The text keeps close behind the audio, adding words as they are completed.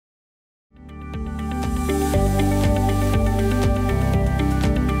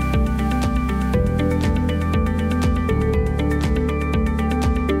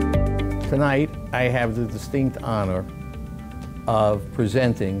Tonight, I have the distinct honor of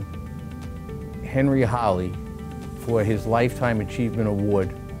presenting Henry Holley for his Lifetime Achievement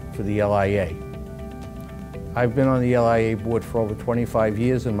Award for the LIA. I've been on the LIA board for over 25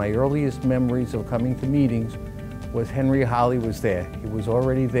 years, and my earliest memories of coming to meetings was Henry Holley was there. He was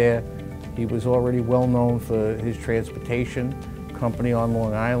already there. He was already well known for his transportation company on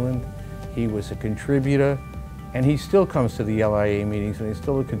Long Island. He was a contributor, and he still comes to the LIA meetings, and he's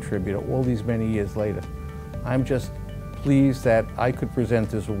still a contributor all these many years later. I'm just pleased that I could present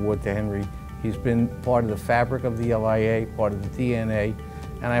this award to Henry. He's been part of the fabric of the LIA, part of the DNA,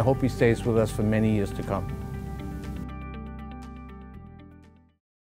 and I hope he stays with us for many years to come.